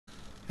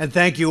And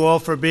thank you all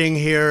for being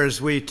here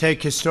as we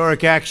take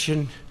historic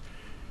action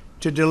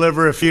to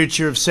deliver a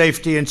future of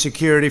safety and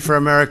security for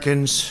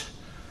Americans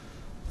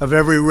of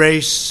every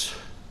race,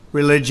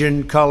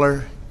 religion,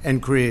 color,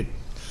 and creed.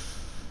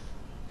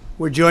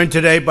 We're joined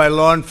today by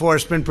law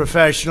enforcement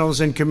professionals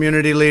and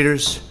community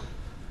leaders.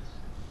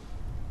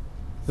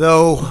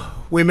 Though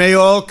we may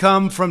all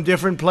come from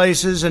different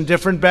places and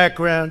different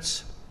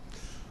backgrounds,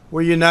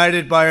 we're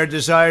united by our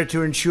desire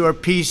to ensure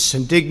peace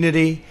and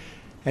dignity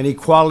and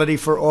equality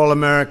for all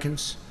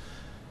Americans.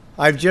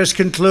 I've just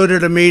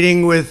concluded a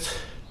meeting with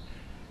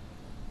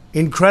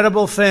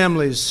incredible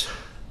families,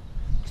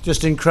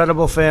 just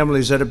incredible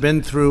families that have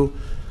been through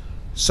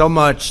so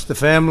much. The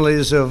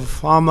families of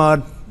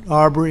Ahmaud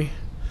Arbery,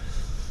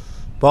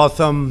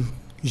 Botham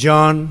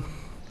Jean,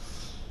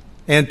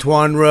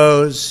 Antoine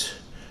Rose,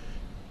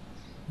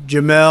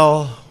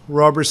 Jamel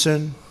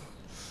Roberson,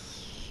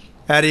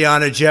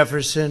 Adiana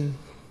Jefferson,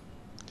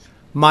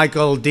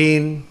 Michael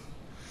Dean,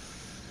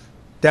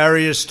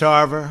 Darius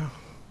Tarver,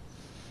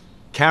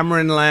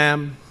 Cameron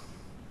Lamb,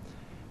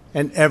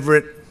 and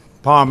Everett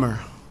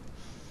Palmer.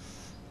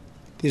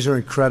 These are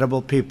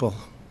incredible people,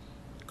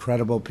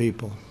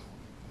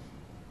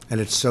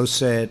 and it's so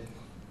sad.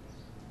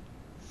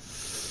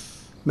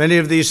 Many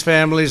of these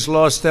families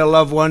lost their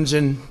loved ones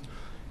in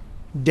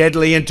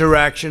deadly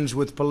interactions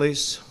with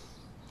police.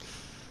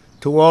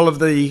 To all of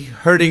the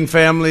hurting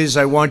families,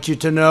 I want you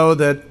to know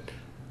that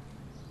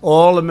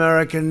all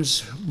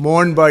Americans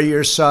mourn by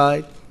your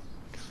side.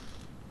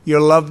 Your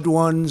loved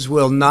ones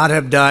will not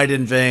have died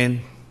in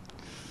vain.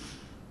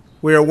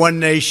 We are one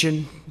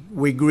nation.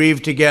 We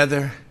grieve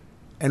together,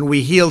 and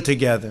we heal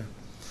together.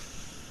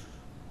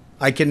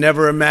 I can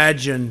never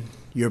imagine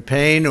your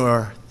pain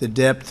or the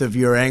depth of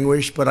your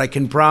anguish, but I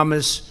can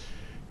promise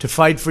to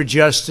fight for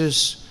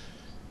justice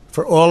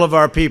for all of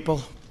our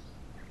people.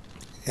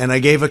 And I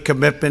gave a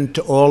commitment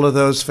to all of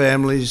those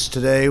families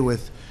today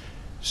with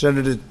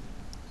Senator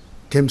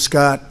Tim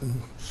Scott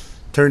and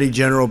Attorney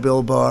General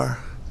Bill Barr.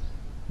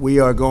 We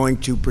are going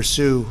to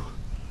pursue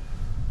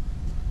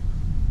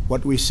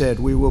what we said.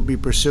 We will be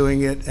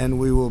pursuing it, and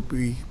we will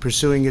be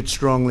pursuing it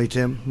strongly,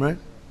 Tim, right?